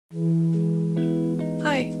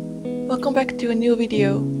Welcome back to a new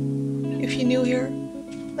video. If you're new here,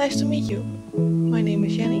 nice to meet you. My name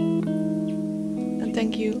is Jenny, and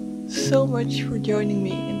thank you so much for joining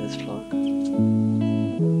me in this vlog.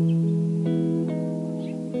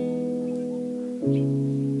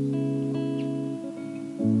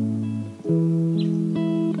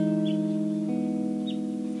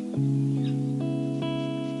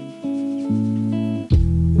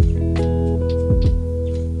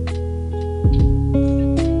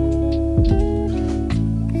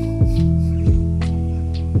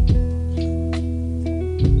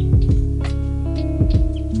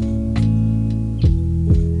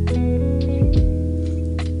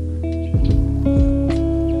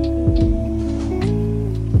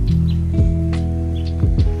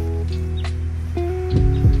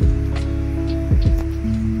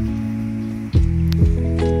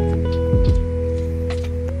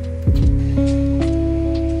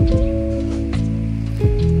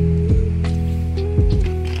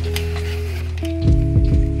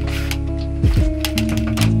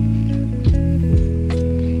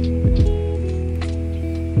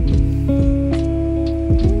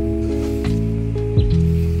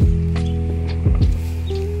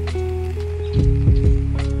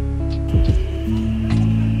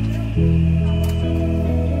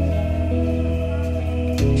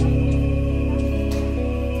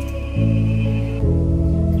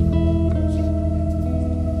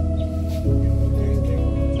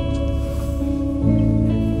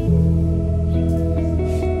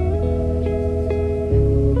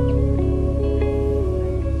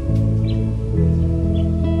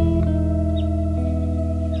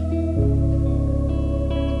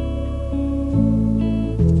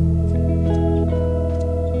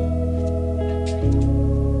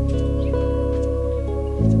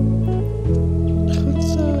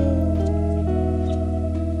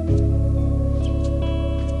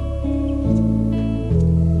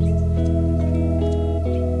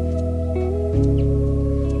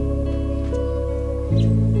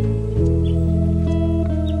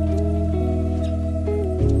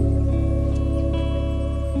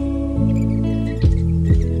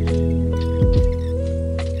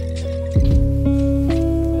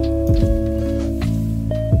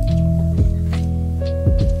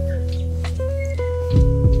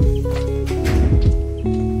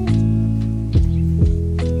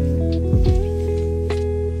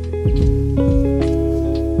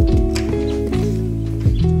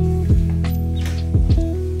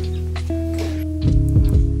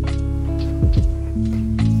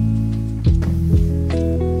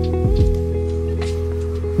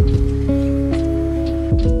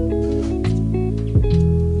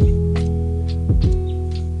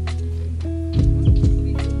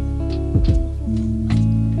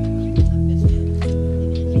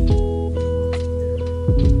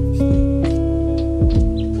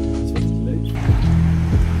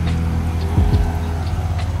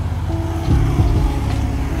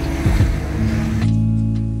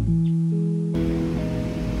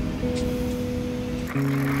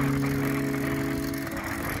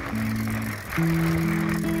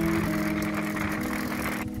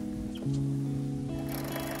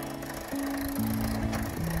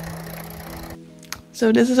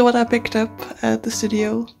 So this is what I picked up at the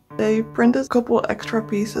studio. They printed a couple extra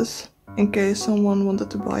pieces in case someone wanted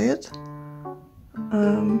to buy it.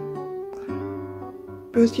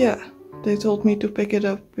 But yeah, they told me to pick it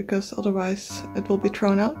up because otherwise it will be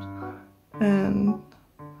thrown out. And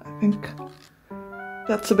I think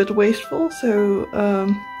that's a bit wasteful. So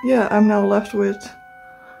yeah, I'm now left with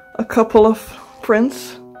a couple of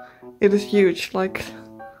prints. It is huge, like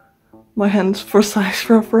my hands for size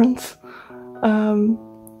reference.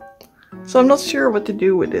 So I'm not sure what to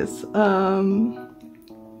do with this.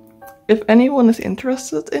 If anyone is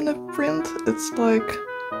interested in a print, it's like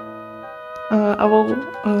I will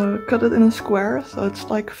cut it in a square, so it's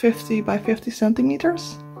like 50 by 50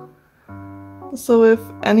 centimeters. So if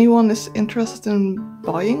anyone is interested in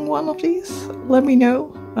buying one of these, let me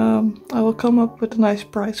know. I will come up with a nice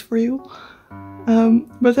price for you.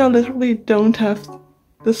 But I literally don't have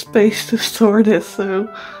the space to store this, so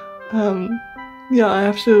yeah, I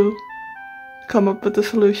have to come up with a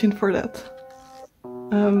solution for that.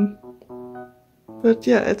 But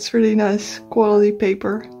yeah, it's really nice quality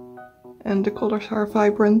paper and the colors are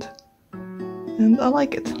vibrant and I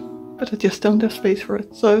like it, but I just don't have space for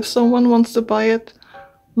it. So if someone wants to buy it,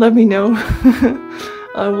 let me know.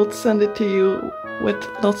 I will send it to you with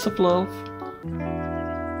lots of love.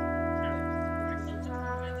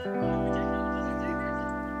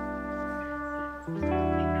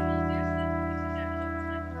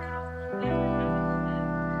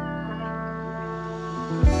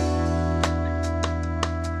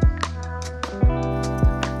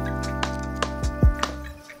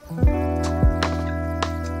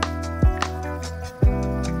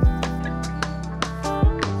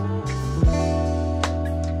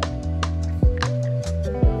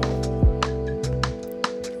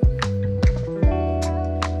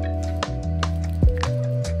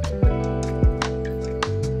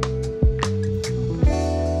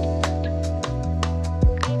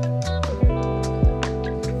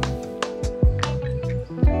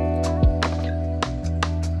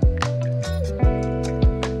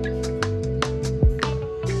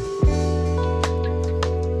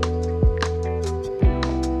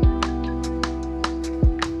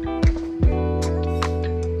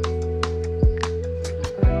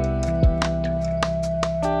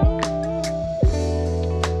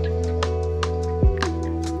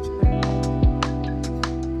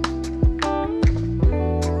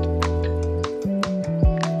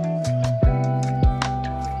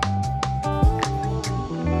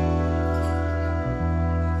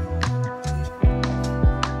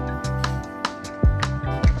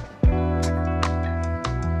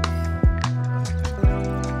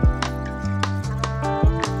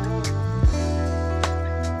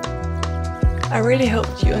 I really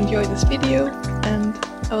hope you enjoyed this video, and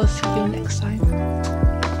I will see you next time.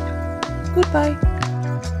 Goodbye!